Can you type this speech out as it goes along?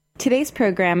Today's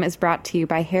program is brought to you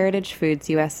by Heritage Foods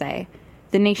USA,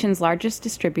 the nation's largest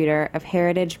distributor of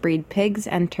heritage breed pigs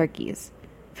and turkeys.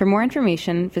 For more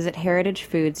information, visit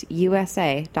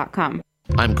heritagefoodsusa.com.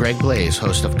 I'm Greg Blaze,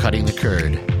 host of Cutting the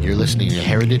Curd. You're listening to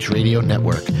Heritage Radio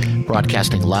Network,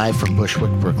 broadcasting live from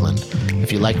Bushwick, Brooklyn.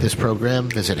 If you like this program,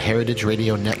 visit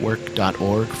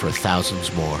heritageradionetwork.org for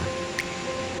thousands more.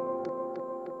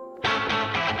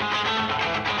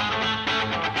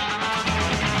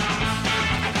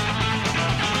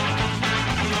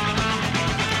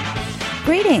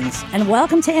 Greetings, and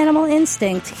welcome to Animal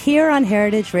Instinct here on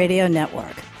Heritage Radio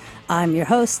Network. I'm your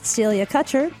host, Celia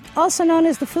Kutcher, also known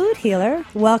as the Food Healer.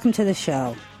 Welcome to the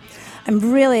show.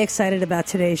 I'm really excited about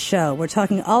today's show. We're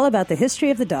talking all about the history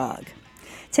of the dog.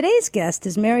 Today's guest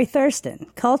is Mary Thurston,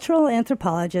 cultural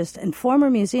anthropologist and former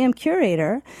museum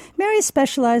curator. Mary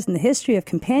specialized in the history of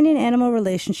companion animal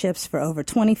relationships for over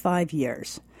 25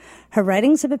 years. Her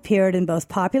writings have appeared in both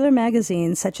popular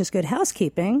magazines such as Good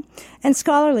Housekeeping and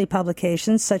scholarly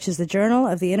publications such as the Journal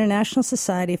of the International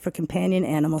Society for Companion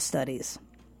Animal Studies.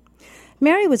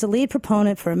 Mary was a lead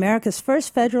proponent for America's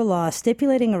first federal law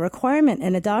stipulating a requirement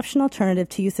and adoption alternative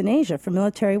to euthanasia for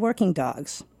military working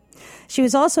dogs. She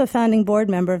was also a founding board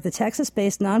member of the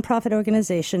Texas-based nonprofit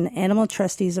organization Animal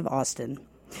Trustees of Austin.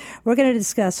 We're going to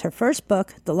discuss her first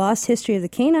book, The Lost History of the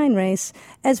Canine Race,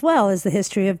 as well as the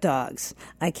history of dogs.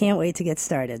 I can't wait to get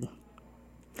started.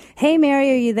 Hey,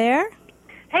 Mary, are you there?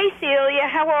 Hey, Celia,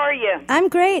 how are you? I'm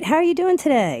great. How are you doing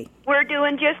today? We're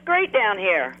doing just great down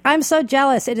here. I'm so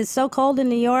jealous. It is so cold in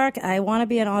New York. I want to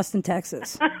be in Austin,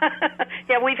 Texas.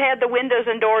 Yeah, we've had the windows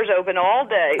and doors open all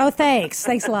day. Oh, thanks.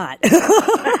 Thanks a lot.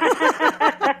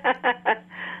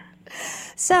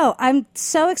 So I'm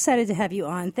so excited to have you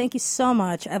on. Thank you so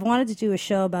much. I've wanted to do a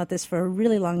show about this for a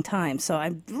really long time, so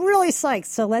I'm really psyched.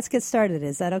 So let's get started.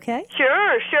 Is that okay?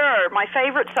 Sure. My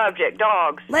favorite subject,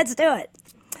 dogs. Let's do it.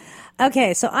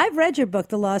 Okay, so I've read your book,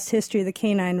 The Lost History of the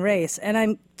Canine Race, and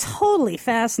I'm totally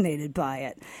fascinated by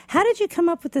it. How did you come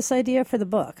up with this idea for the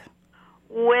book?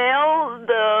 Well,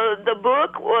 the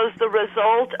book was the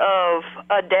result of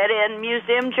a dead-end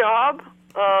museum job.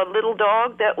 A little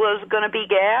dog that was going to be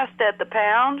gassed at the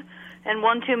pound and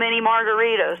one too many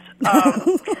margaritas. I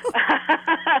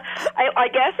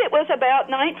guess it was about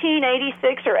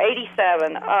 1986 or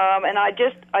 87, and I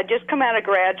just come out of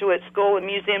graduate school in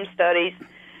museum studies,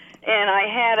 and I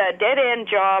had a dead-end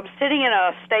job sitting in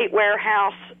a state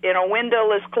warehouse in a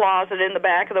windowless closet in the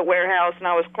back of the warehouse, and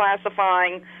I was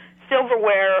classifying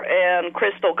silverware and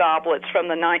crystal goblets from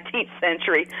the 19th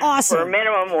century for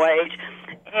minimum wage.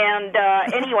 And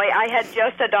anyway, I had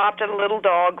just adopted a little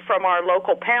dog from our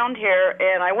local pound here,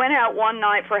 and I went out one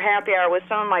night for happy hour with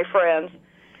some of my friends.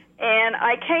 And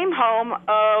I came home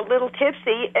a little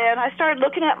tipsy, and I started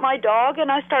looking at my dog,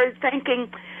 and I started thinking,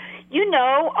 you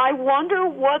know, I wonder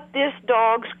what this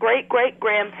dog's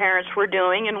great-great-grandparents were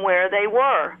doing and where they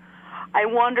were. I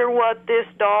wonder what this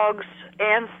dog's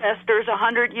ancestors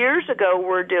 100 years ago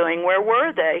were doing. Where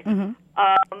were they? Mm-hmm.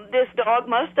 This dog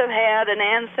must have had an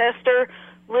ancestor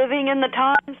living in the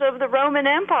times of the Roman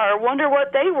Empire. Wonder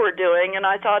what they were doing. And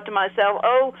I thought to myself,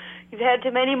 oh, you've had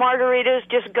too many margaritas,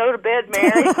 just go to bed,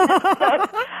 Mary.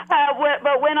 But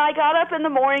when I got up in the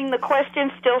morning, the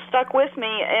question still stuck with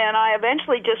me, and I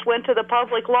eventually just went to the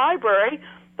public library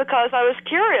because I was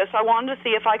curious. I wanted to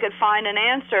see if I could find an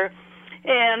answer.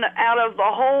 And out of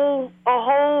a whole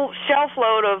shelf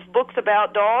load of books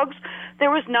about dogs,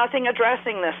 there was nothing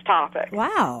addressing this topic.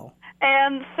 Wow.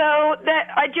 And so that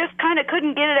I just kind of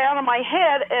couldn't get it out of my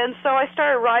head, and so I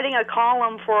started writing a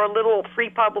column for a little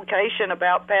free publication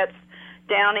about pets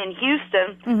down in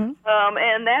Houston,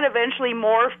 and that eventually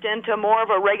morphed into more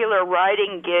of a regular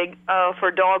writing gig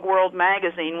for Dog World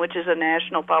magazine, which is a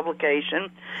national publication.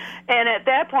 And at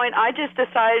that point, I just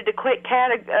decided to quit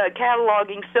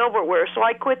cataloging silverware, so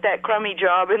I quit that crummy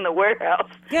job in the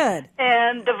warehouse. Good.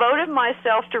 And devoted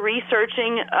myself to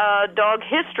researching dog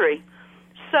history.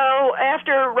 So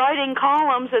after writing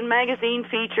columns and magazine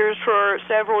features for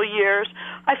several years,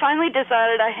 I finally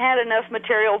decided I had enough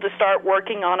material to start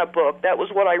working on a book. That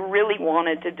was what I really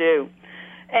wanted to do.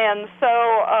 And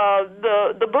so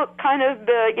the book kind of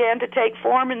began to take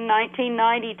form in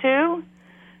 1992,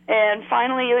 and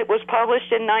finally it was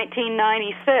published in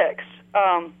 1996.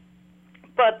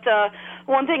 But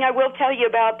one thing I will tell you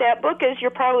about that book is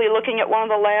you're probably looking at one of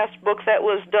the last books that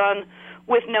was done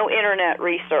with no internet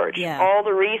research. Yeah. All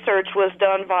the research was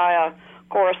done via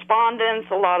correspondence,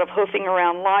 a lot of hoofing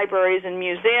around libraries and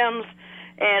museums,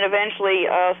 and eventually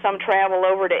some travel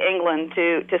over to England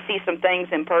to see some things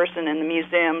in person in the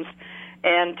museums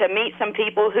and to meet some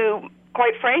people who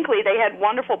quite frankly, they had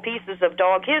wonderful pieces of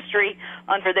dog history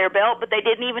under their belt, but they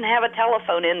didn't even have a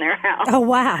telephone in their house. Oh,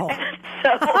 wow.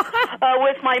 So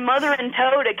with my mother in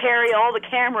tow to carry all the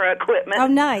camera equipment, oh,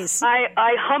 nice.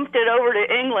 I humped it over to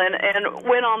England and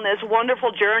went on this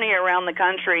wonderful journey around the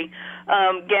country,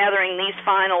 gathering these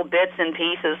final bits and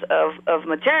pieces of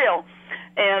material.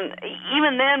 And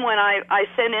even then, when I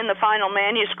sent in the final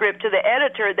manuscript to the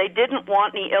editor, they didn't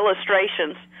want any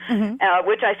illustrations,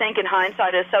 which I think in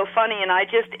hindsight is so funny, and I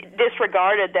just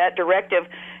disregarded that directive,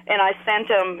 and I sent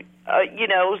them,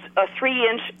 a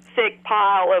 3-inch thick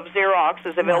pile of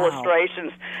Xeroxes of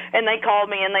illustrations, and they called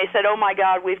me and they said, oh my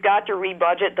God, we've got to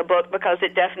rebudget the book because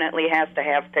it definitely has to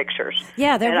have pictures.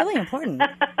 Yeah, they're really important.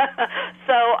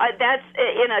 So that's,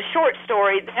 in a short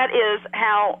story, that is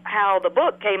how the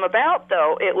book came about,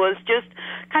 though. It was just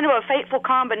kind of a fateful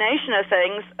combination of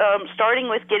things, starting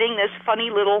with getting this funny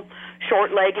little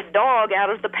short-legged dog out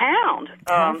of the pound.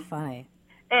 How funny.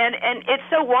 And it's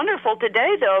so wonderful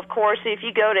today, though, of course, if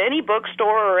you go to any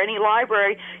bookstore or any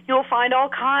library, you'll find all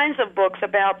kinds of books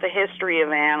about the history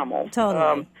of animals.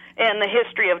 Totally. And the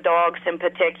history of dogs in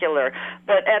particular.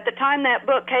 But at the time that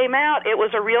book came out, it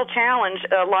was a real challenge.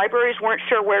 Libraries weren't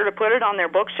sure where to put it on their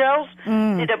bookshelves.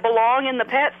 Did it belong in the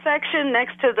pet section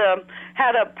next to the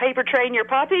How to Paper Train Your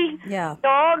Puppy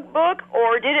dog book,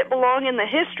 or did it belong in the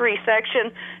history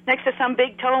section next to some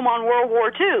big tome on World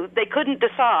War II? They couldn't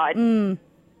decide.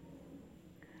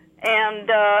 And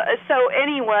so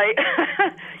anyway,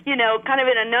 kind of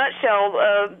in a nutshell,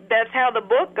 that's how the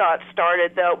book got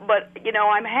started, though. But,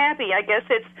 I'm happy. I guess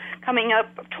it's coming up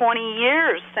 20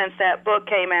 years since that book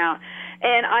came out.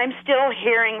 And I'm still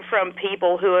hearing from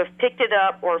people who have picked it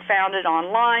up or found it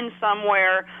online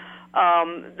somewhere.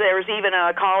 There's even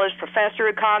a college professor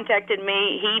who contacted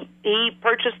me. He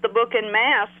purchased the book en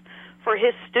masse for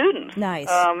his students. Nice.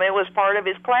 It was part of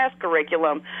his class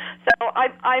curriculum. So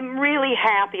I'm really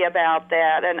happy about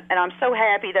that, and I'm so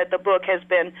happy that the book has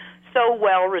been so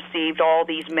well received all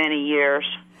these many years.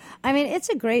 I mean, it's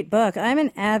a great book. I'm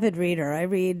an avid reader. I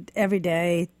read every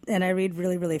day, and I read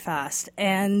really, really fast.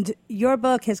 And your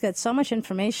book has got so much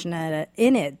information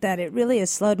in it that it really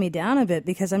has slowed me down a bit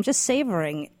because I'm just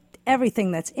savoring everything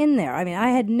that's in there. I mean, I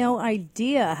had no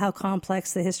idea how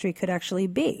complex the history could actually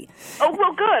be. Oh,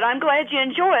 well, good. I'm glad you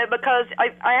enjoy it because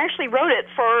I actually wrote it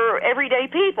for everyday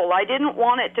people. I didn't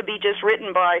want it to be just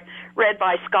read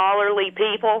by scholarly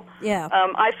people. Yeah.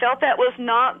 I felt that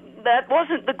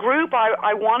wasn't the group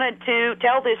I wanted to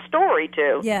tell this story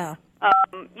to. Yeah.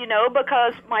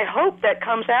 Because my hope that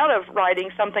comes out of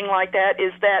writing something like that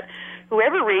is that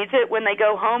whoever reads it, when they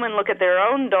go home and look at their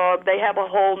own dog, they have a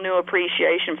whole new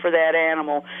appreciation for that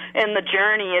animal and the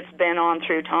journey it's been on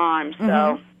through time.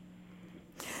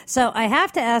 So I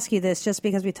have to ask you this just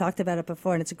because we talked about it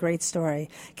before and it's a great story.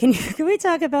 Can we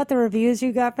talk about the reviews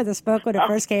you got for this book when it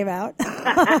first came out?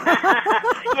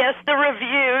 Yes, the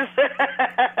reviews.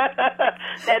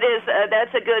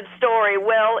 That's a good story.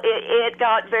 Well, it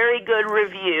got very good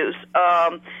reviews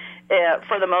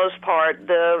for the most part.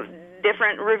 The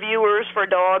different reviewers for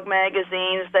dog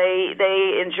magazines,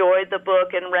 they enjoyed the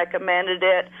book and recommended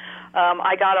it.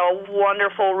 I got a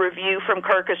wonderful review from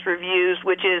Kirkus Reviews,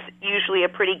 which is usually a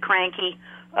pretty cranky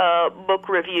book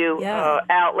review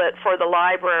outlet for the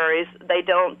libraries. They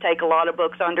don't take a lot of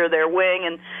books under their wing,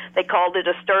 and they called it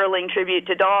a sterling tribute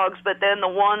to dogs. But then the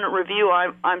one review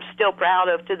I'm still proud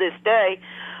of to this day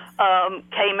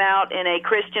came out in a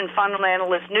Christian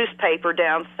fundamentalist newspaper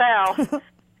down south.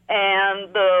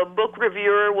 And the book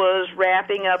reviewer was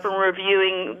wrapping up and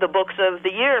reviewing the books of the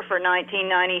year for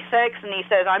 1996, and he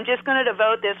says, I'm just going to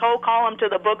devote this whole column to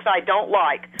the books I don't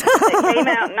like. They came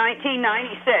out in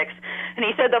 1996. And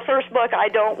he said, the first book I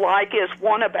don't like is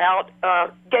one about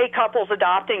gay couples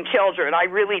adopting children.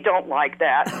 I really don't like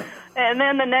that. And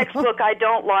then the next book I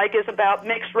don't like is about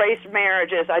mixed-race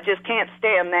marriages. I just can't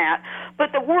stand that.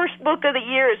 But the worst book of the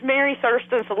year is Mary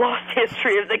Thurston's The Lost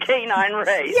History of the Canine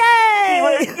Race.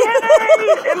 Yay!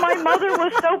 Yay! And my mother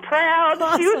was so proud.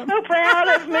 Awesome. She was so proud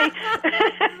of me.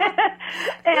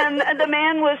 And the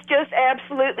man was just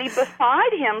absolutely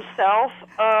beside himself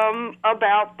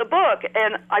about the book.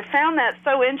 And I found that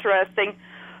so interesting.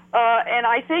 And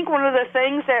I think one of the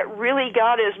things that really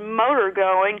got his motor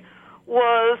going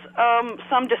was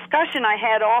some discussion I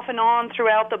had off and on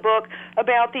throughout the book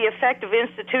about the effect of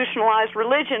institutionalized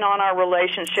religion on our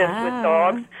relationships with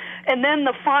dogs. And then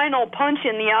the final punch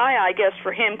in the eye, I guess,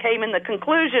 for him came in the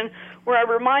conclusion where I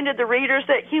reminded the readers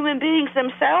that human beings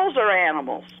themselves are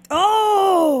animals.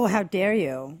 Oh, how dare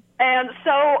you. And so,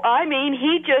 I mean,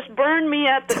 he just burned me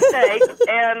at the stake.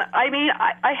 And, I mean,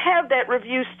 I have that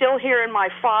review still here in my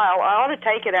file. I ought to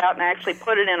take it out and actually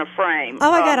put it in a frame.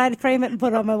 Oh, my God, I'd frame it and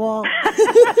put it on my wall.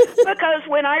 Because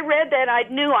when I read that, I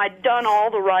knew I'd done all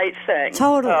the right things.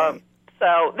 Totally.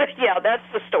 So, yeah, that's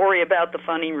the story about the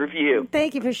funny review.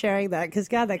 Thank you for sharing that, because,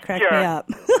 God, that cracked Sure. me up.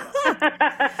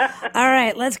 All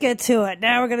right, let's get to it.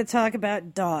 Now we're going to talk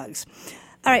about dogs.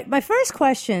 All right, my first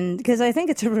question, because I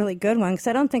think it's a really good one, because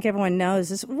I don't think everyone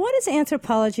knows, is what does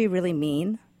anthropology really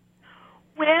mean?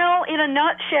 Well, in a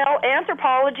nutshell,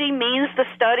 anthropology means the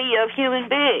study of human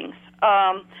beings.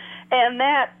 And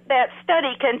that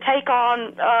study can take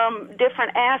on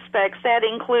different aspects. That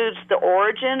includes the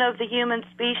origin of the human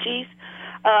species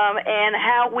and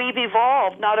how we've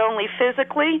evolved, not only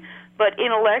physically, but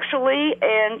intellectually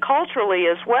and culturally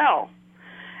as well.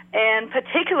 And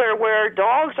particular where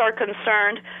dogs are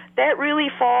concerned, that really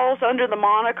falls under the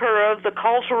moniker of the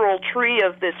cultural tree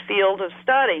of this field of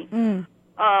study.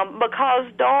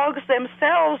 Because dogs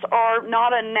themselves are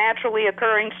not a naturally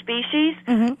occurring species.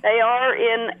 They are,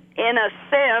 in a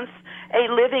sense, a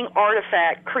living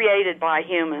artifact created by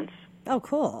humans. Oh,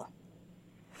 cool.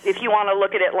 If you want to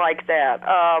look at it like that.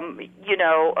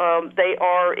 They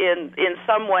are, in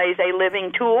some ways, a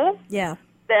living tool. Yeah.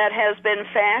 That has been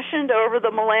fashioned over the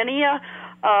millennia.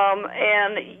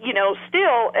 And,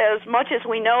 still, as much as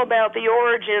we know about the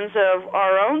origins of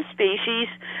our own species,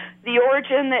 the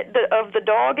origin of the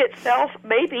dog itself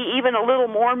may be even a little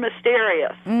more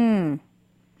mysterious.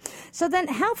 So then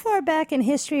how far back in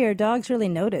history are dogs really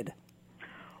noted?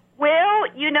 Well,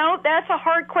 that's a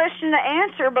hard question to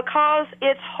answer because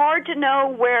it's hard to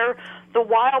know where the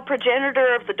wild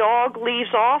progenitor of the dog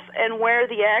leaves off and where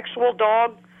the actual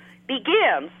dog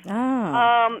begins.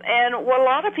 And what a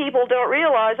lot of people don't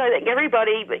realize, I think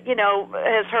everybody,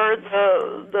 has heard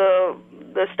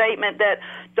the statement that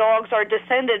dogs are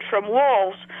descended from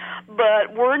wolves,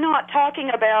 but we're not talking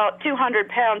about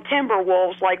 200-pound timber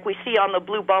wolves like we see on the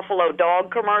Blue Buffalo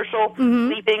dog commercial,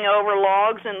 leaping over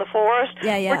logs in the forest.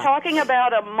 Yeah. We're talking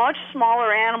about a much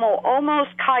smaller animal,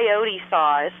 almost coyote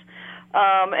size.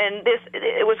 And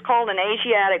it was called an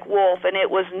Asiatic wolf, and it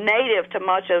was native to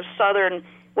much of southern,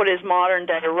 what is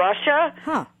modern-day Russia,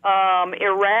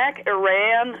 Iraq,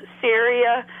 Iran,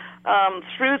 Syria,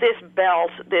 through this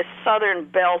belt, this southern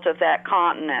belt of that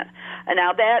continent. And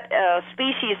now that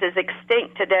species is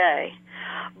extinct today,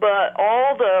 but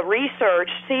all the research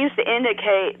seems to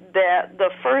indicate that the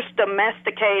first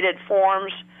domesticated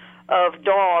forms of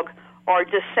dog are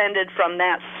descended from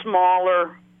that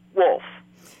smaller wolf.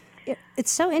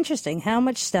 It's so interesting how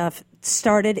much stuff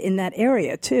started in that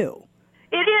area, too.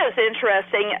 It is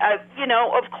interesting.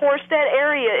 Of course, that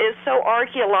area is so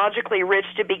archaeologically rich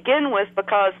to begin with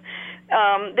because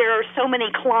there are so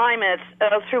many climates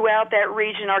throughout that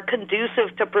region are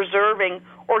conducive to preserving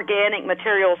organic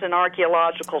materials in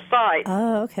archaeological sites.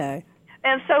 Oh, okay.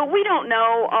 And so we don't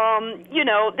know,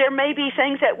 there may be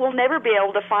things that we'll never be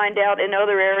able to find out in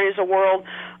other areas of the world,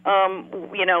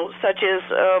 such as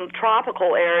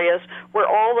tropical areas where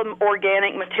all the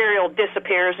organic material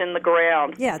disappears in the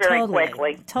ground very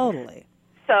quickly. Totally.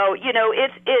 So,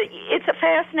 it's a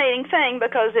fascinating thing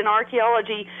because in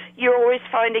archaeology, you're always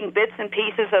finding bits and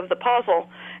pieces of the puzzle.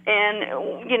 And,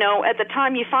 at the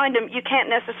time you find them, you can't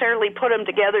necessarily put them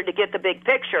together to get the big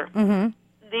picture.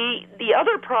 The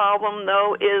other problem,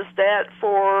 though, is that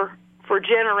for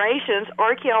generations,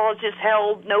 archaeologists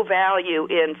held no value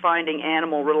in finding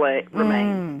animal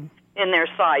remains in their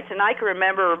sites. And I can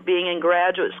remember being in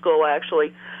graduate school,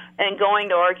 actually, and going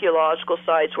to archaeological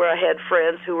sites where I had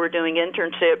friends who were doing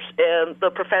internships, and the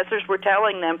professors were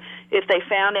telling them if they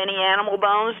found any animal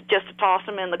bones, just to toss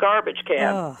them in the garbage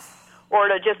can. Or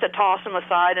just to toss them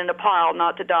aside in a pile,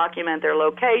 not to document their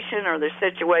location or their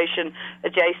situation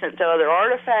adjacent to other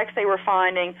artifacts they were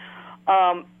finding.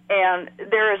 And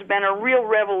there has been a real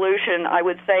revolution, I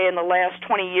would say, in the last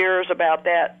 20 years about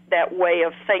that way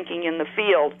of thinking in the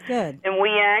field. Good. And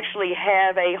we actually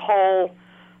have a whole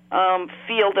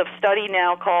field of study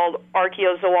now called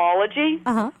archaeozoology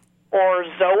or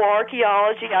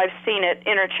zooarchaeology. I've seen it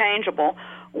interchangeable,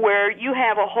 where you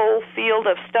have a whole field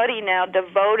of study now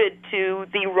devoted to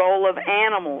the role of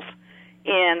animals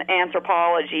in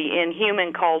anthropology, in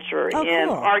human culture, in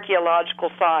archaeological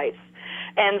sites.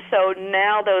 And so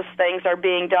now those things are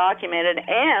being documented,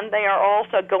 and they are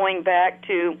also going back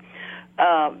to,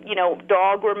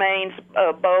 dog remains,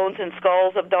 bones and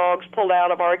skulls of dogs pulled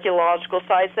out of archaeological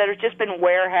sites that have just been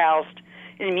warehoused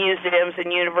in museums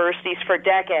and universities for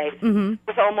decades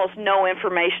with almost no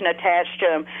information attached to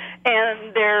them.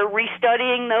 And they're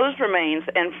restudying those remains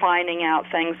and finding out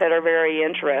things that are very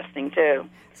interesting, too.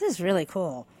 This is really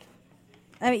cool.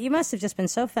 I mean, you must have just been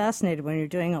so fascinated when you're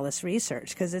doing all this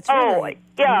research, because it's really... Oh,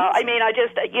 yeah. I mean, I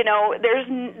just,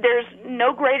 there's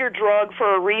no greater drug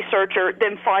for a researcher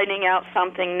than finding out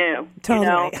something new.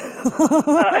 Totally.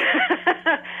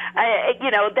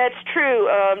 That's true,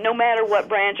 no matter what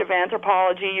branch of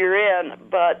anthropology you're in.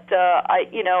 But,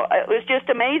 it was just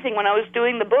amazing when I was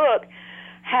doing the book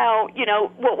how,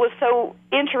 what was so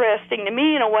interesting to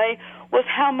me in a way was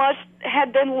how much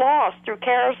had been lost through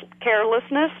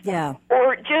carelessness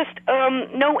or just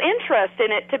no interest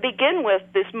in it to begin with,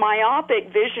 this myopic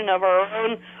vision of our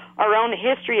own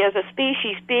history as a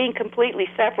species being completely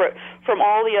separate from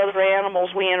all the other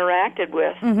animals we interacted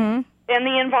with. And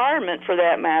the environment, for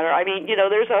that matter. I mean,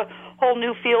 there's a whole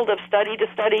new field of study to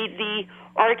study the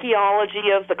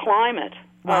archaeology of the climate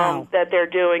that they're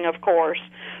doing, of course.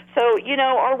 So,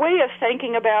 our way of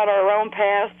thinking about our own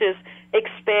past is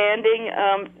expanding,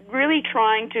 really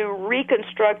trying to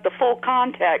reconstruct the full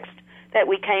context that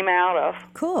we came out of.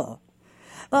 Cool.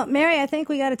 Well, Mary, I think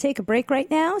we got to take a break right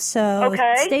now, so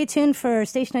stay tuned for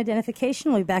station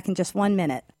identification. We'll be back in just 1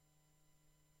 minute.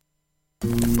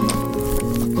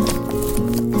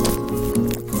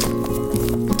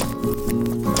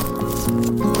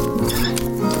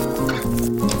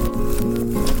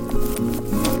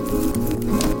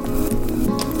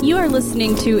 You are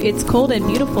listening to It's Cold and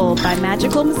Beautiful by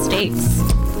Magical Mistakes.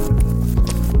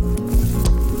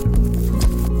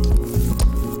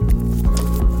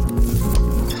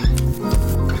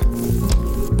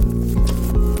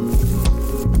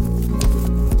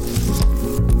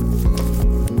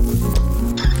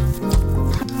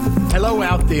 Hello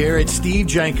out there, it's Steve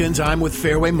Jenkins. I'm with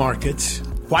Fairway Markets.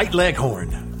 White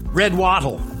Leghorn, Red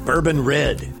Wattle, Bourbon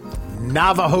Red,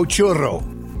 Navajo Churro.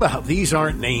 Well, these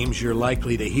aren't names you're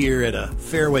likely to hear at a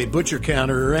Fairway butcher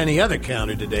counter or any other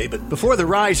counter today, but before the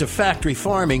rise of factory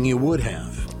farming, you would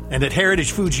have. And at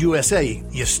Heritage Foods USA,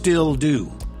 you still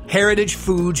do. Heritage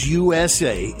Foods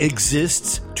USA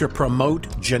exists to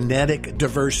promote genetic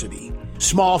diversity,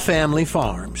 small family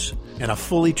farms, and a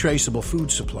fully traceable food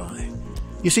supply.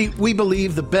 You see, we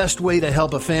believe the best way to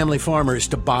help a family farmer is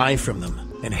to buy from them.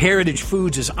 And Heritage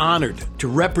Foods is honored to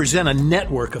represent a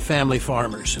network of family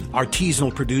farmers and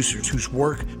artisanal producers whose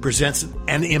work presents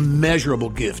an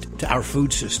immeasurable gift to our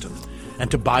food system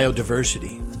and to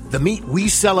biodiversity. The meat we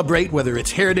celebrate, whether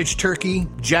it's heritage turkey,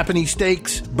 Japanese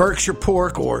steaks, Berkshire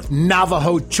pork, or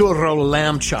Navajo churro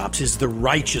lamb chops, is the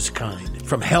righteous kind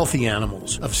from healthy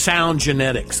animals of sound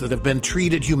genetics that have been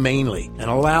treated humanely and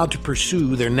allowed to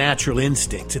pursue their natural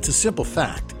instincts. It's a simple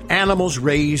fact. Animals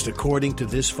raised according to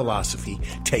this philosophy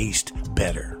taste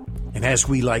better. And as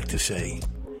we like to say,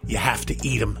 you have to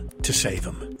eat them to save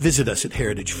them. Visit us at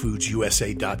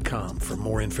heritagefoodsusa.com for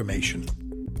more information.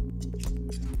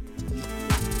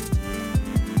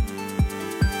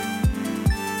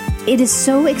 It is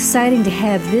so exciting to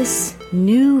have this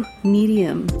new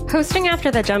medium. Hosting After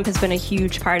the Jump has been a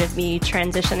huge part of me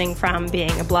transitioning from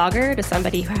being a blogger to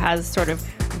somebody who has sort of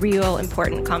real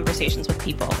important conversations with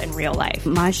people in real life.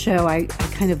 My show, I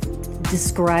kind of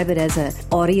describe it as an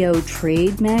audio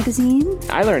trade magazine.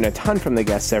 I learn a ton from the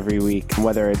guests every week,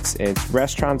 whether it's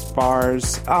restaurants,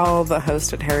 bars. All the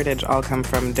hosts at Heritage all come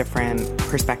from different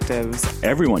perspectives.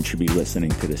 Everyone should be listening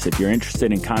to this. If you're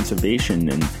interested in conservation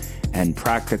and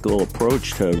practical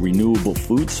approach to renewable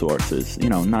food sources,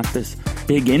 not this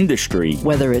big industry.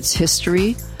 Whether it's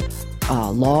history,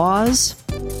 laws,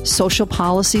 social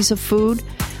policies of food,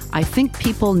 I think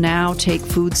people now take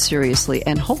food seriously,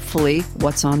 and hopefully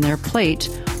what's on their plate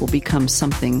will become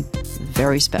something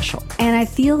very special. And I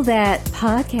feel that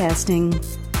podcasting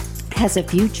has a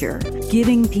future,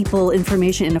 giving people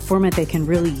information in a format they can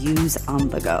really use on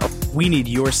the go. We need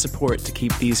your support to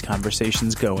keep these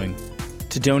conversations going.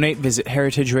 To donate, visit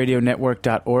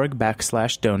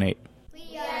heritageradionetwork.org/donate.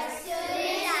 We are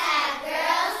students at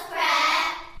Girls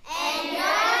Prep, and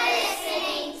you're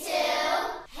listening to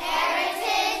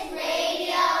Heritage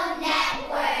Radio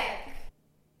Network.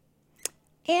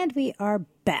 And we are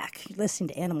back. You're listening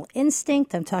to Animal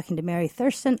Instinct. I'm talking to Mary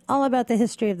Thurston all about the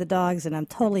history of the dogs, and I'm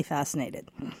totally fascinated.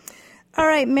 All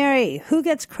right, Mary, who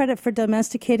gets credit for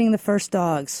domesticating the first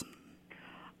dogs?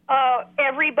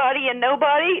 Everybody and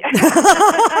nobody.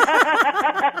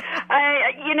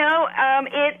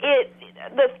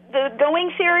 The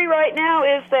going theory right now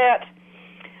is that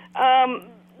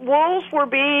wolves were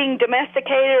being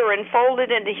domesticated or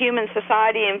enfolded into human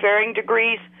society in varying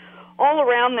degrees all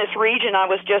around this region I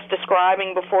was just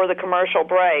describing before the commercial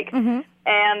break. Mm-hmm.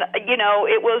 And,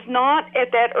 it was not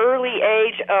at that early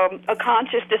age a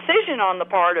conscious decision on the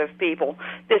part of people,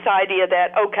 this idea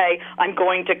that, okay, I'm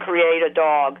going to create a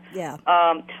dog. Yeah.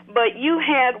 But you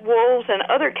had wolves and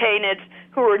other canids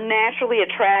who were naturally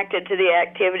attracted to the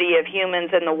activity of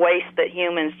humans and the waste that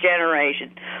humans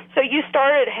generated. So you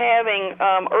started having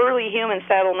early human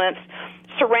settlements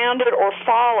surrounded or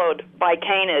followed by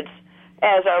canids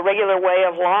as a regular way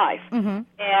of life. Mm-hmm.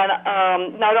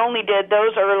 And not only did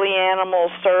those early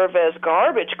animals serve as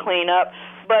garbage cleanup,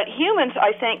 but humans,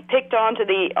 I think, picked onto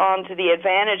the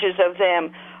advantages of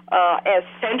them as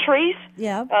sentries,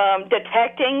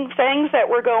 detecting things that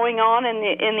were going on in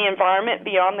the environment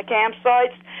beyond the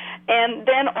campsites, and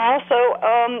then also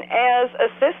as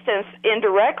assistants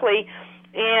indirectly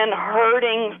in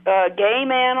herding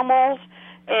game animals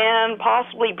and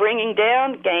possibly bringing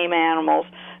down game animals.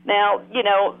 Now,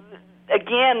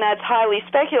 again, that's highly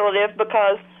speculative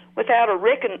because without a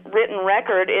written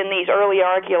record in these early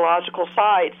archaeological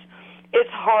sites, it's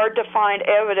hard to find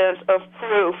evidence of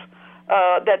proof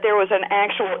that there was an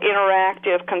actual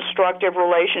interactive, constructive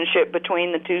relationship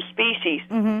between the two species.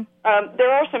 Mm-hmm.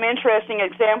 There are some interesting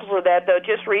examples of that, though.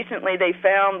 Just recently they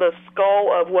found the skull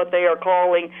of what they are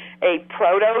calling a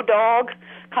proto-dog,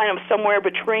 kind of somewhere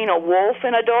between a wolf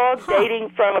and a dog, dating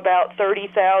from about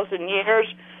 30,000 years,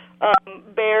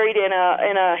 buried in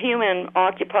a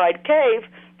human-occupied cave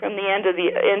from the end of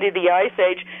the Ice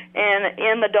Age, and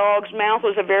in the dog's mouth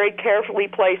was a very carefully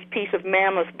placed piece of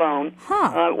mammoth bone.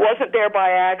 It wasn't there by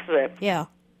accident. Yeah.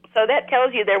 So that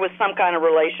tells you there was some kind of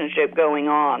relationship going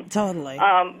on. Totally.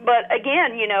 But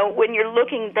again, when you're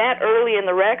looking that early in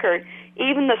the record,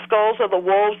 even the skulls of the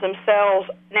wolves themselves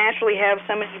naturally have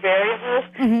so many variables.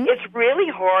 Mm-hmm. It's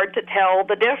really hard to tell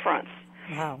the difference.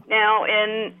 Wow. Now,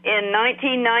 in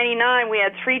 1999, we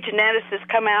had 3 geneticists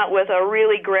come out with a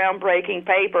really groundbreaking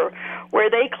paper where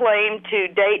they claimed to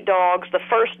date dogs, the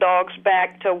first dogs,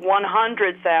 back to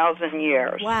 100,000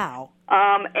 years. Wow.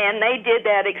 And they did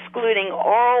that excluding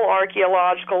all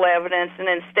archaeological evidence and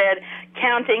instead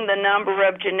counting the number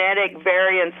of genetic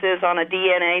variances on a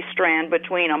DNA strand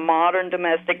between a modern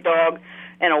domestic dog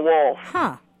and a wolf.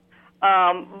 Huh.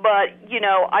 But,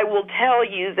 I will tell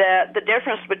you that the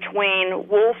difference between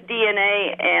wolf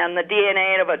DNA and the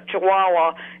DNA of a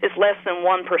Chihuahua is less than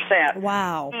 1%.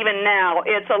 Wow. Even now,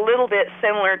 it's a little bit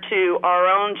similar to our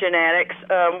own genetics,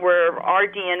 where our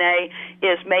DNA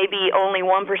is maybe only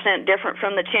 1% different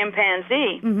from the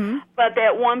chimpanzee. Mm-hmm. But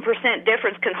that 1%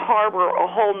 difference can harbor a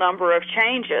whole number of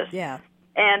changes. Yeah.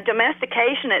 And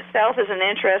domestication itself is an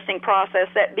interesting process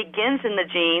that begins in the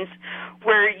genes,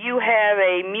 where you have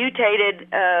a mutated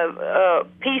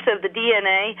piece of the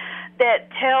DNA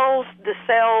that tells the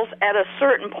cells at a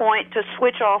certain point to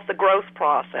switch off the growth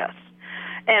process.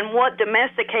 And what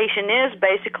domestication is,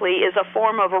 basically, is a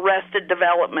form of arrested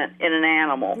development in an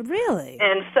animal. Really?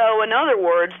 And so, in other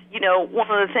words, one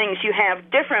of the things you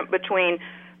have different between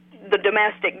the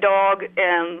domestic dog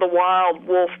and the wild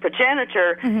wolf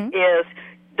progenitor is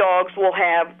dogs will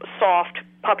have soft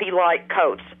puppy-like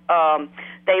coats.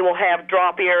 They will have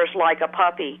drop ears like a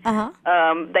puppy.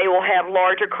 They will have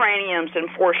larger craniums and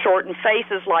foreshortened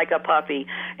faces like a puppy.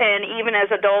 And even as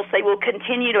adults, they will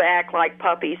continue to act like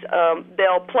puppies.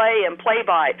 They'll play and play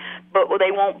bite, but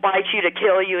they won't bite you to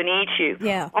kill you and eat you.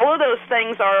 Yeah. All of those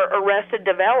things are arrested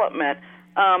development.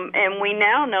 And we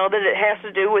now know that it has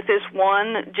to do with this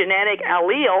one genetic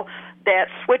allele that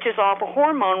switches off a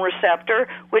hormone receptor,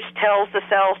 which tells the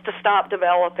cells to stop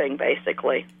developing,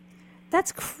 basically.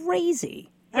 That's crazy.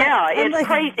 Yeah, it's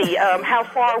crazy how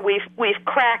far we've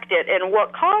cracked it and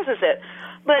what causes it.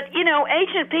 But,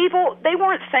 ancient people, they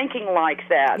weren't thinking like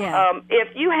that. Yeah.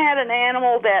 If you had an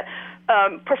animal that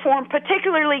performed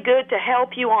particularly good to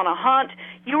help you on a hunt,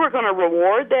 you were going to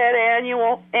reward that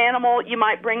animal. You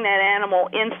might bring that animal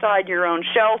inside your own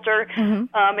shelter.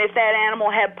 If that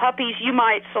animal had puppies, you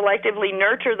might selectively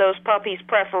nurture those puppies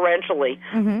preferentially.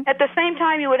 At the same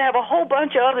time, you would have a whole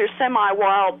bunch of other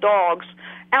semi-wild dogs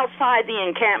outside the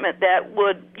encampment that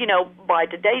would, by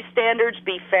today's standards,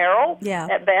 be feral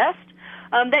at best,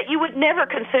 that you would never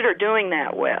consider doing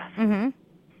that with.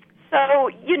 So,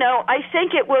 I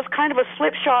think it was kind of a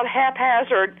slipshod,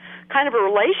 haphazard kind of a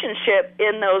relationship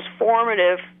in those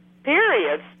formative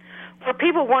periods where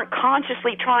people weren't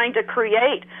consciously trying to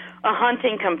create a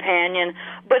hunting companion,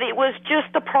 but it was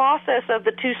just the process of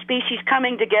the two species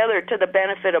coming together to the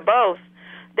benefit of both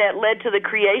that led to the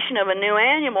creation of a new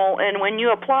animal. And when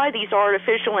you apply these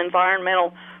artificial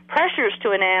environmental pressures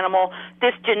to an animal,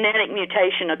 this genetic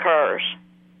mutation occurs.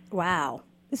 Wow.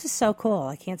 This is so cool.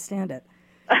 I can't stand it.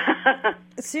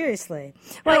 Seriously.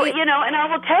 Well, and I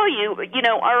will tell you,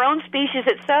 our own species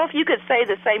itself, you could say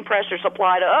the same pressures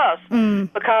apply to us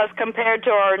because compared to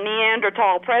our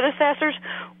Neanderthal predecessors,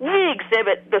 we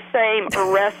exhibit the same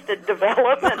arrested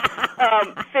development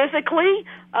physically.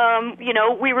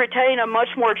 We retain a much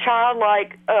more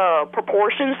childlike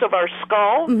proportions of our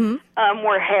skull.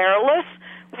 We're hairless.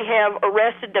 We have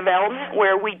arrested development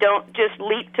where we don't just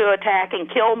leap to attack and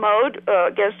kill mode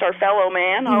against our fellow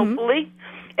man, hopefully.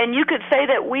 And you could say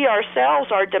that we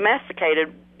ourselves are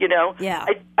domesticated, Yeah.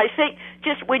 I think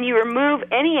just when you remove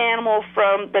any animal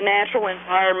from the natural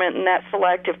environment and that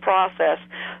selective process,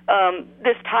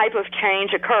 this type of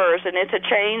change occurs, and it's a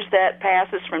change that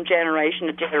passes from generation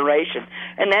to generation.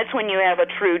 And that's when you have a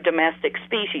true domestic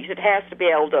species. It has to be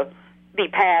able to be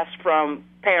passed from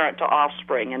parent to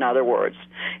offspring, in other words.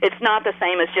 It's not the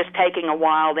same as just taking a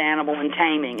wild animal and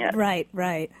taming it. Right.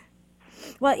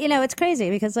 Well, it's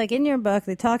crazy because, like, in your book,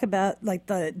 they talk about, like,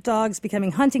 the dogs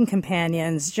becoming hunting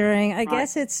companions during, I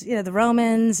guess it's, the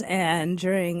Romans and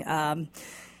during,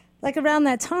 like, around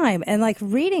that time. And, like,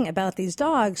 reading about these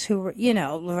dogs who were,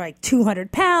 like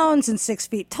 200 pounds and 6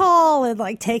 feet tall and,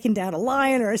 like, taking down a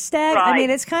lion or a stag. Right. I mean,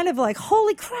 it's kind of like,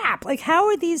 holy crap. Like, how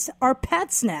are these our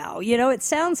pets now? It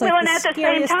sounds like and the at the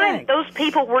scariest same time, thing. those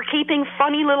people were keeping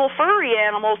funny little furry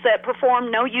animals that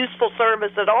performed no useful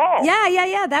service at all.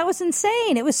 Yeah. That was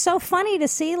insane. It was so funny to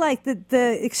see, like,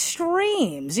 the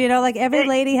extremes. Like, every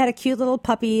lady had a cute little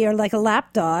puppy or, like, a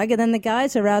lap dog, and then the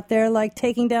guys are out there, like,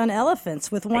 taking down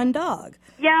elephants with one dog.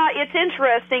 Yeah, it's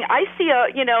interesting. I see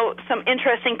some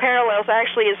interesting parallels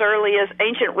actually as early as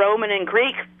ancient Roman and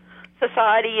Greek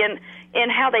society and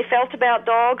how they felt about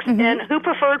dogs and who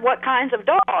preferred what kinds of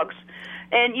dogs.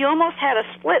 And you almost had a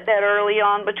split that early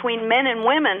on between men and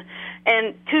women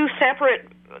and two separate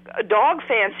dog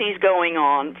fancies going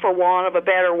on, for want of a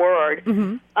better word,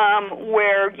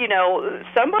 where,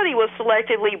 somebody was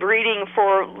selectively breeding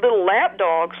for little lap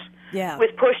dogs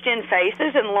with pushed-in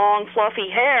faces and long, fluffy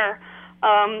hair.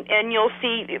 And you'll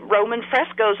see Roman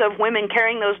frescoes of women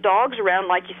carrying those dogs around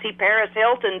like you see Paris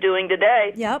Hilton doing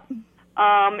today. Yep.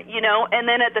 And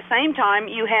then at the same time,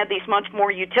 you had these much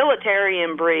more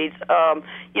utilitarian breeds,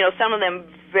 some of them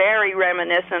very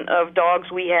reminiscent of dogs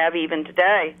we have even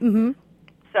today.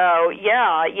 So,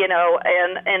 yeah,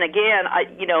 and again,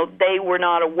 they were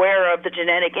not aware of the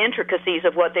genetic intricacies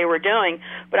of what they were doing,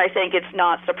 but I think it's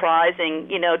not surprising,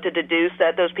 to deduce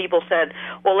that those people said,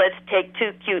 well, let's take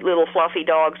two cute little fluffy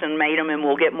dogs and mate them and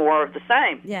we'll get more of the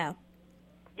same. Yeah.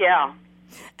 Yeah.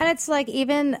 And it's like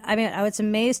I was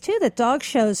amazed, too, that dog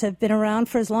shows have been around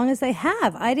for as long as they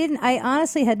have. I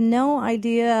honestly had no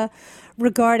idea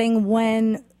regarding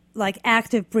when, like,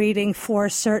 active breeding for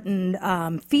certain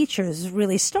features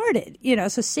really started.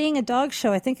 So seeing a dog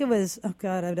show, I think it was,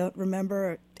 I don't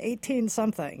remember,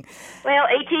 18-something. Well,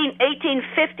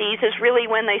 1850s is really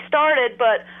when they started,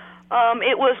 but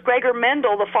it was Gregor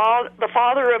Mendel, the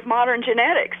father of modern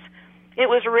genetics. It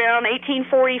was around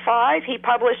 1845 he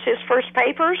published his first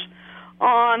papers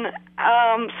on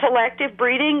selective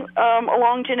breeding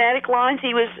along genetic lines.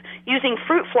 He was using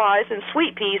fruit flies and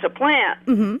sweet peas, a plant,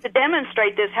 to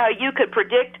demonstrate this, how you could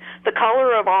predict the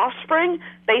color of offspring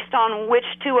based on which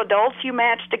two adults you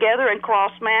matched together and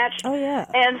cross-matched. Oh, yeah.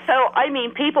 And so,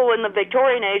 people in the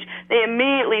Victorian age, they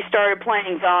immediately started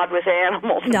playing God with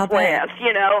animals and plants,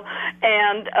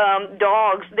 And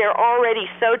dogs, they're already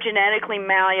so genetically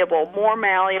malleable, more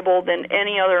malleable than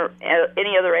any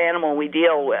other animal we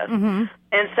deal with.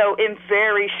 And so in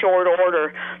very short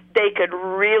order, they could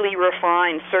really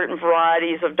refine certain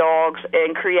varieties of dogs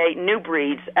and create new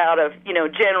breeds out of,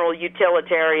 general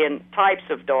utilitarian types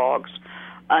of dogs.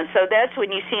 So that's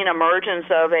when you see an emergence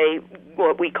of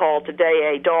what we call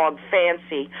today a dog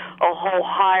fancy, a whole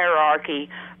hierarchy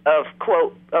of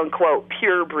quote-unquote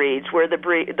pure breeds, where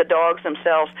the dogs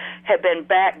themselves have been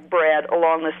backbred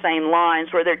along the same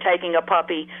lines, where they're taking a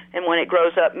puppy and when it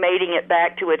grows up, mating it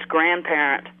back to its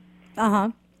grandparent.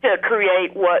 To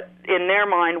create what, in their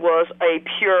mind, was a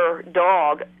pure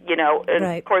dog, And,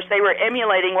 of course, they were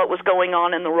emulating what was going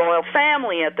on in the royal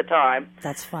family at the time.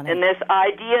 That's funny. And this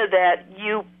idea that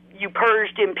you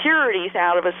purged impurities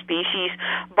out of a species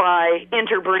by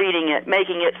interbreeding it,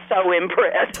 making it so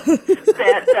inbred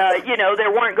that,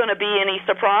 there weren't going to be any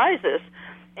surprises.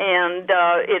 And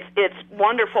it's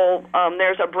wonderful.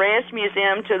 There's a branch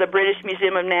museum to the British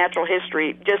Museum of Natural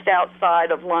History just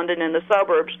outside of London in the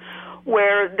suburbs,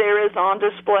 where there is on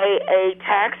display a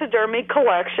taxidermy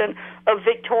collection of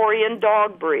Victorian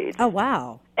dog breeds. Oh,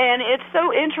 wow. And it's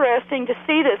so interesting to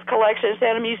see this collection. It's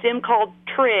at a museum called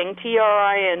Tring,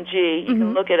 Tring. You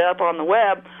can look it up on the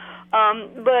web.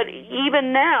 But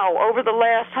even now, over the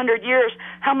last 100 years,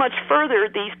 how much further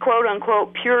these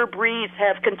quote-unquote pure breeds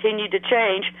have continued to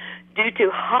change due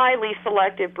to highly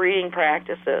selective breeding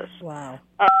practices. Wow.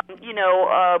 A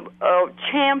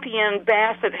champion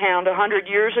basset hound 100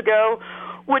 years ago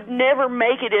would never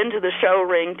make it into the show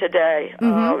ring today.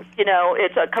 Mm-hmm.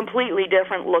 It's a completely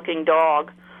different looking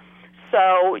dog.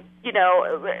 So,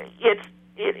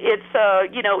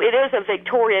 it is a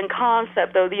Victorian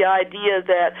concept, though, the idea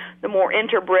that the more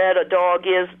interbred a dog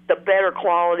is, the better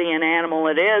quality an animal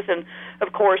it is. And,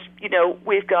 of course,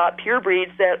 we've got pure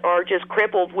breeds that are just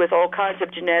crippled with all kinds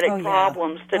of genetic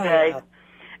problems today.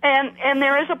 And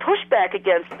there is a pushback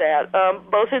against that,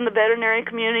 both in the veterinary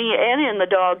community and in the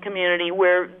dog community,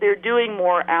 where they're doing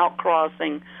more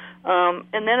outcrossing.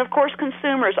 And then, of course,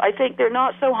 consumers. I think they're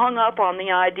not so hung up on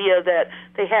the idea that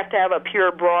they have to have a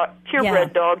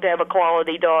purebred dog to have a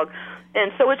quality dog.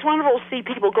 And so it's wonderful to see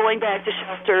people going back to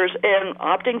shelters and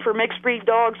opting for mixed breed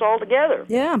dogs altogether.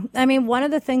 Yeah. I mean, one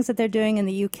of the things that they're doing in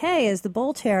the UK is the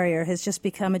Bull Terrier has just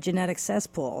become a genetic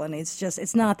cesspool, and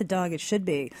it's not the dog it should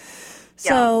be.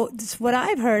 So what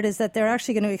I've heard is that they're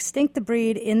actually going to extinct the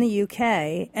breed in the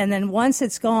UK, and then once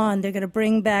it's gone, they're going to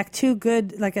bring back two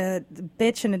good, like a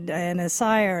bitch and a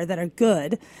sire that are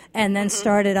good, and then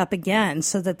start it up again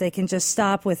so that they can just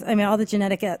stop with, all the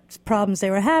genetic problems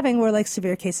they were having were like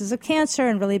severe cases of cancer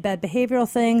and really bad behavioral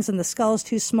things, and the skull's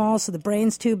too small, so the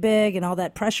brain's too big, and all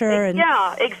that pressure. And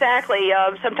yeah, exactly.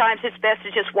 Sometimes it's best to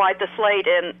just wipe the slate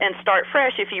and start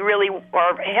fresh if you really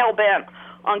are hell-bent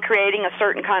on creating a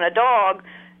certain kind of dog.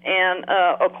 And,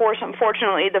 of course,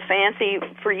 unfortunately, the fancy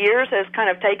for years has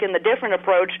kind of taken the different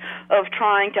approach of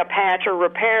trying to patch or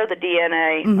repair the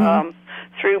DNA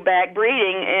through back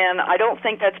breeding, and I don't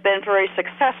think that's been very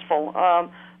successful.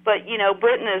 But,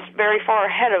 Britain is very far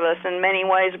ahead of us in many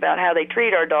ways about how they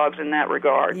treat our dogs in that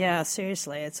regard. Yeah,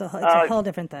 seriously. It's a whole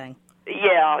different thing.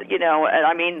 Yeah,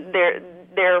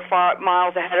 they're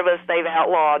miles ahead of us. They've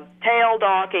outlawed tail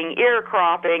docking, ear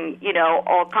cropping,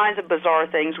 all kinds of bizarre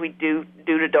things we do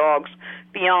to dogs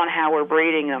beyond how we're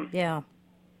breeding them. Yeah.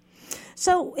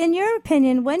 So, in your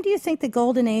opinion, when do you think the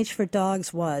golden age for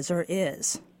dogs was or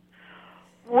is?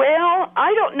 Well,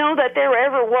 I don't know that there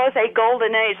ever was a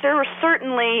golden age. There were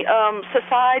certainly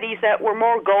societies that were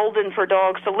more golden for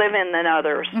dogs to live in than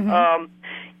others.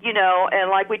 And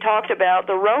like we talked about,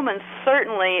 the Romans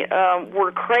certainly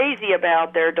were crazy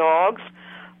about their dogs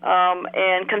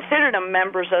and considered them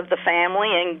members of the family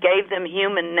and gave them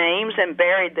human names and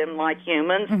buried them like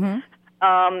humans.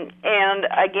 And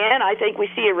again, I think we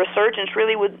see a resurgence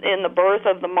really in the birth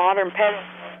of the modern pet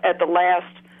at the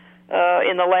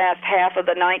in the last half of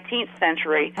the 19th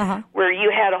century, where you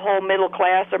had a whole middle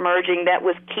class emerging that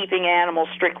was keeping animals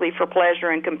strictly for pleasure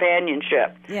and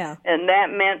companionship. Yeah. And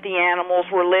that meant the animals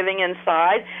were living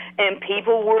inside, and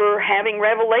people were having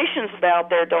revelations about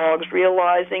their dogs,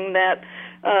 realizing that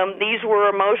these were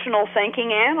emotional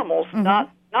thinking animals, not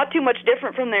too much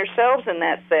different from themselves in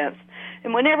that sense.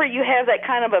 And whenever you have that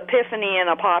kind of epiphany in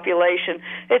a population,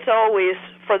 it's always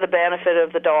for the benefit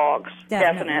of the dogs,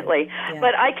 definitely. Yeah.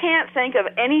 But I can't think of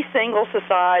any single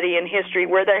society in history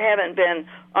where there haven't been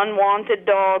unwanted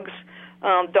dogs,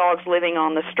 dogs living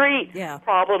on the street,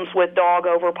 problems with dog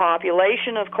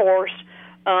overpopulation, of course.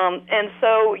 And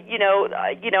so,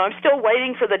 I'm still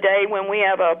waiting for the day when we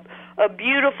have a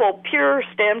beautiful, pure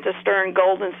stem-to-stern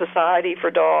golden society for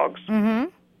dogs.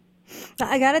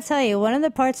 I got to tell you, one of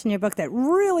the parts in your book that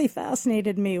really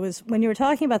fascinated me was when you were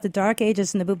talking about the Dark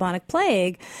Ages and the bubonic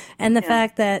plague and the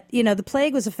fact that, the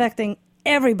plague was affecting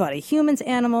everybody, humans,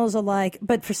 animals alike,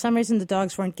 but for some reason the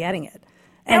dogs weren't getting it.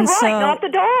 And not the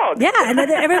dog. Yeah, and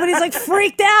everybody's like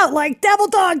freaked out, like devil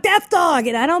dog, death dog.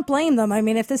 And I don't blame them. I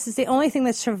mean, if this is the only thing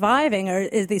that's surviving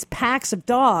is these packs of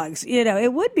dogs,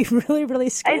 it would be really, really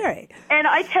scary. And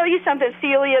I tell you something,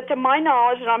 Celia, to my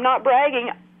knowledge, and I'm not bragging,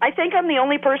 I think I'm the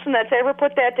only person that's ever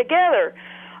put that together.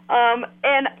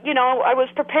 I was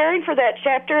preparing for that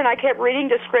chapter, and I kept reading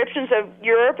descriptions of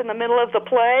Europe in the middle of the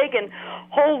plague, and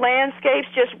whole landscapes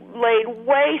just laid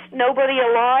waste, nobody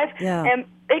alive, and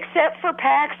except for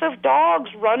packs of dogs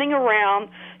running around,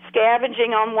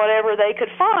 scavenging on whatever they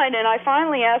could find. And I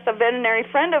finally asked a veterinary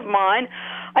friend of mine,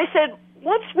 I said,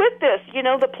 what's with this?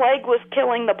 The plague was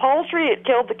killing the poultry, it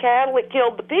killed the cattle, it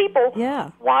killed the people.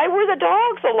 Yeah. Why were the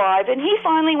dogs alive? And he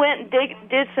finally went and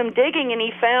did some digging, and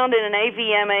he found in an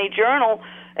AVMA journal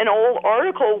an old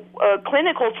article, a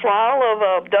clinical trial of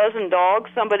a dozen dogs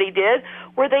somebody did,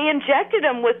 where they injected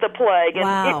them with the plague, and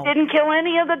it didn't kill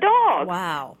any of the dogs.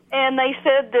 Wow. And they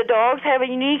said the dogs have a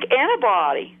unique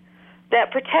antibody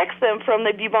that protects them from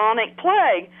the bubonic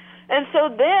plague. And so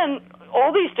then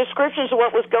all these descriptions of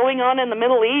what was going on in the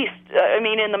Middle East,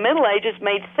 in the Middle Ages,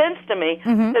 made sense to me.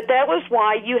 Mm-hmm. That was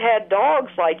why you had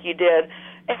dogs like you did.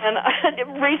 And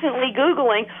recently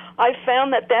Googling, I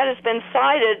found that has been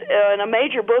cited in a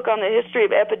major book on the history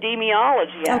of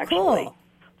epidemiology, actually. Cool.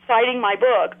 Citing my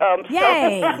book.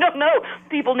 Yay. So, I don't know.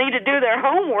 People need to do their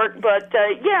homework, but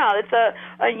it's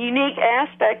a unique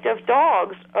aspect of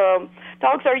dogs.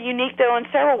 Dogs are unique, though, in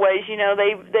several ways.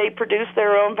 They produce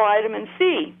their own vitamin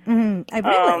C. Mm-hmm.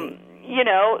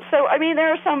 Really?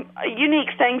 There are some unique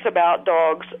things about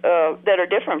dogs that are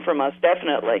different from us,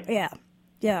 definitely.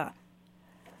 Yeah.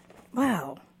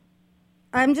 Wow.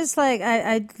 I'm just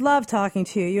I love talking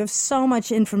to you. You have so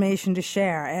much information to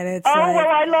share, and it's.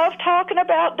 I love talking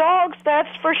about dogs. That's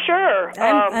for sure.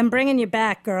 I'm bringing you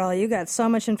back, girl. You got so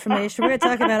much information. We're going to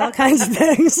talk about all kinds of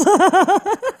things.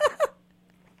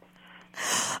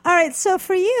 All right. So,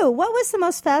 for you, what was the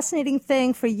most fascinating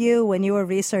thing for you when you were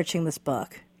researching this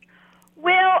book?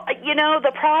 Well,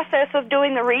 the process of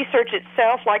doing the research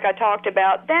itself, like I talked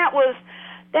about, that was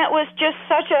just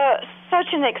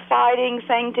such an exciting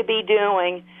thing to be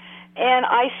doing. And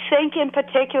I think in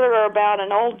particular about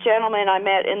an old gentleman I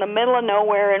met in the middle of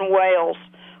nowhere in Wales.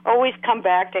 Always come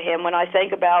back to him when I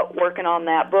think about working on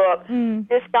that book.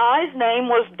 This guy's name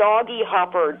was Doggy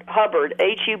Hubbard, Hubbard,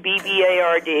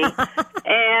 Hubbard.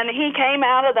 And he came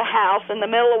out of the house in the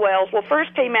middle of Wales. Well,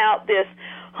 first came out this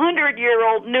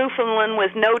 100-year-old Newfoundland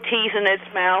with no teeth in its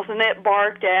mouth, and it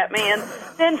barked at me. And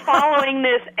then following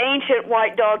this ancient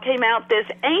white dog came out this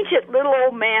ancient little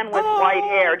old man with white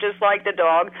hair, just like the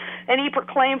dog. And he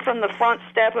proclaimed from the front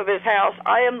step of his house,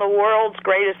 "I am the world's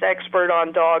greatest expert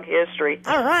on dog history."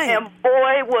 All right. And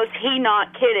boy, was he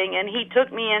not kidding. And he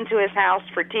took me into his house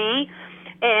for tea.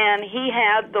 And he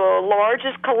had the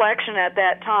largest collection at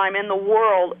that time in the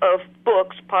world of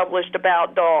books published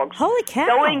about dogs. Holy cow.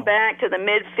 Going back to the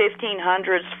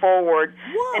mid-1500s forward.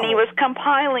 Whoa. And he was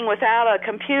compiling without a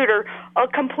computer a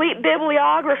complete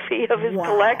bibliography of his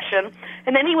collection.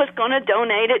 And then he was going to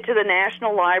donate it to the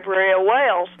National Library of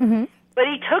Wales. Mm-hmm. But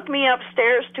he took me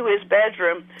upstairs to his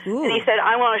bedroom, and he said,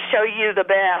 "I want to show you the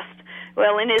best."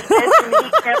 Well, in his bedroom,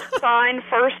 he kept signed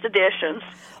first editions.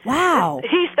 Wow.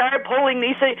 He started pulling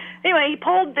these things. Anyway, he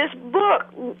pulled this book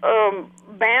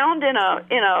bound in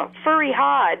a furry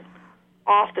hide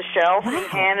off the shelf. Wow. He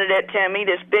handed it to me,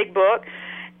 this big book,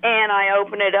 and I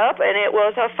opened it up, and it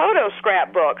was a photo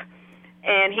scrapbook.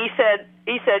 And he said,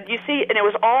 "You see," and it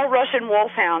was all Russian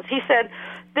wolfhounds. He said,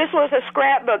 "This was a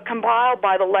scrapbook compiled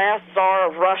by the last Tsar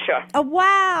of Russia." Oh,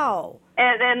 wow.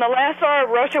 And the last Tsar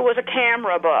of Russia was a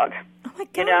camera bug. Oh, my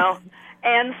God.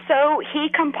 And so he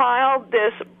compiled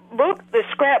this book, this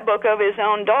scrapbook of his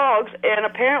own dogs, and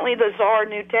apparently the Tsar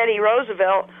knew Teddy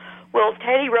Roosevelt. Well,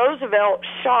 Teddy Roosevelt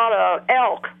shot an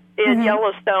elk in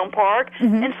Yellowstone Park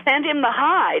and sent him the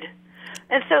hide.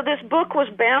 And so this book was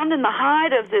bound in the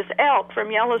hide of this elk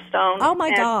from Yellowstone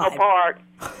National Park.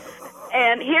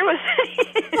 And here was,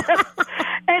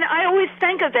 and I always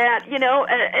think of that,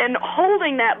 and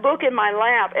holding that book in my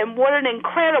lap, and what an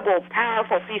incredible,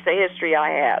 powerful piece of history I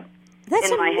had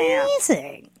in my hand. That's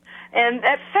amazing. And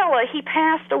that fella, he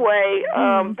passed away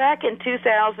back in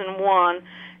 2001,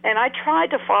 and I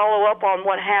tried to follow up on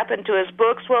what happened to his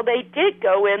books. Well, they did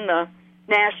go in the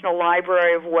National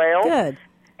Library of Wales. Good.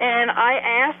 And I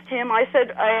asked him, I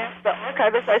asked the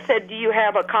archivist, I said, "Do you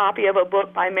have a copy of a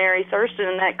book by Mary Thurston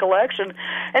in that collection?"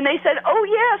 And they said, "Oh,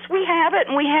 yes, we have it,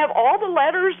 and we have all the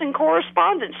letters and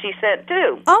correspondence she sent,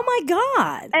 too." Oh, my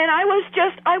God. And I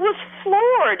was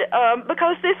floored,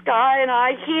 because this guy and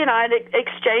he and I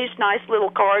exchanged nice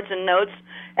little cards and notes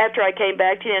after I came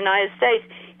back to the United States.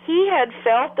 He had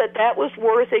felt that was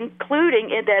worth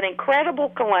including in that incredible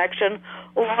collection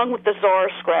along with the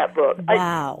Tsar's scrapbook.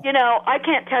 Wow. I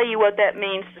can't tell you what that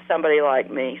means to somebody like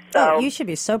me. So you should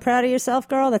be so proud of yourself,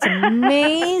 girl. That's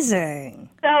amazing.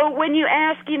 So when you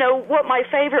ask, what my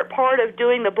favorite part of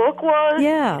doing the book was,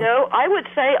 I would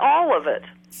say all of it.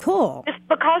 Cool. It's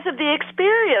because of the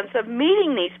experience of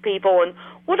meeting these people and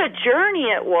what a journey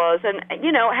it was, and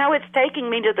how it's taking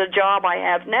me to the job I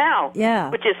have now,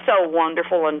 which is so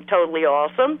wonderful and totally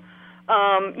awesome.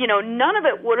 None of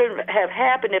it would have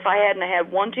happened if I hadn't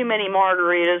had one too many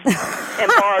margaritas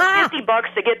and borrowed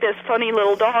 $50 to get this funny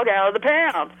little dog out of the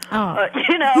pound.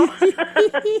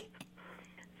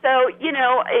 So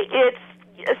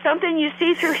it's something you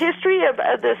see through history of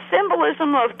the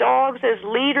symbolism of dogs as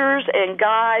leaders and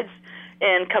guides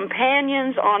and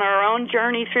companions on our own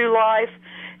journey through life.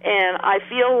 And I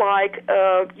feel like,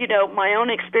 my own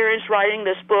experience writing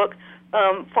this book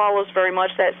follows very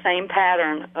much that same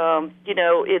pattern.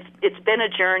 It's been a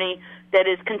journey that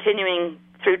is continuing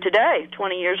through today,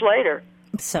 20 years later.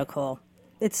 So cool.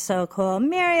 It's so cool.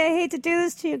 Mary, I hate to do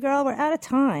this to you, girl. We're out of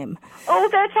time. Oh,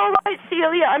 that's all right,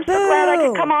 Celia. I'm so glad I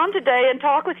could come on today and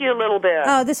talk with you a little bit.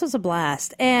 Oh, this was a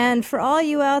blast. And for all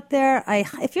you out there,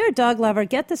 if you're a dog lover,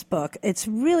 get this book. It's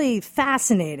really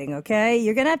fascinating, okay?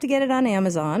 You're going to have to get it on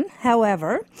Amazon.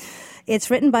 However,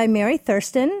 it's written by Mary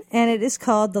Thurston, and it is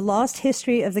called The Lost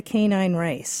History of the Canine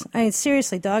Race. I mean,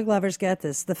 seriously, dog lovers get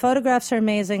this. The photographs are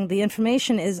amazing. The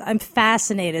information I'm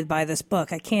fascinated by this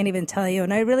book. I can't even tell you.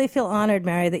 And I really feel honored,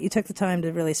 Mary, that you took the time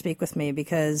to really speak with me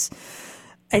because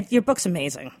your book's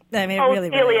amazing. I mean, it really,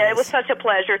 Celia, really is. It was such a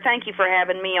pleasure. Thank you for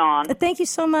having me on. Thank you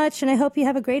so much, and I hope you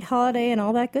have a great holiday and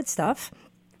all that good stuff.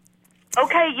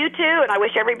 Okay, you too, and I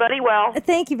wish everybody well.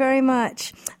 Thank you very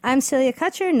much. I'm Celia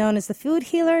Kutcher, known as the Food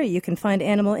Healer. You can find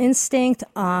Animal Instinct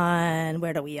on,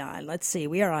 where are we on? Let's see,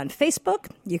 we are on Facebook.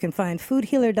 You can find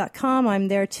foodhealer.com. I'm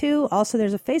there too. Also,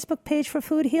 there's a Facebook page for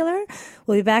Food Healer.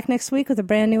 We'll be back next week with a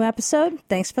brand new episode.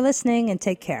 Thanks for listening, and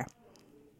take care.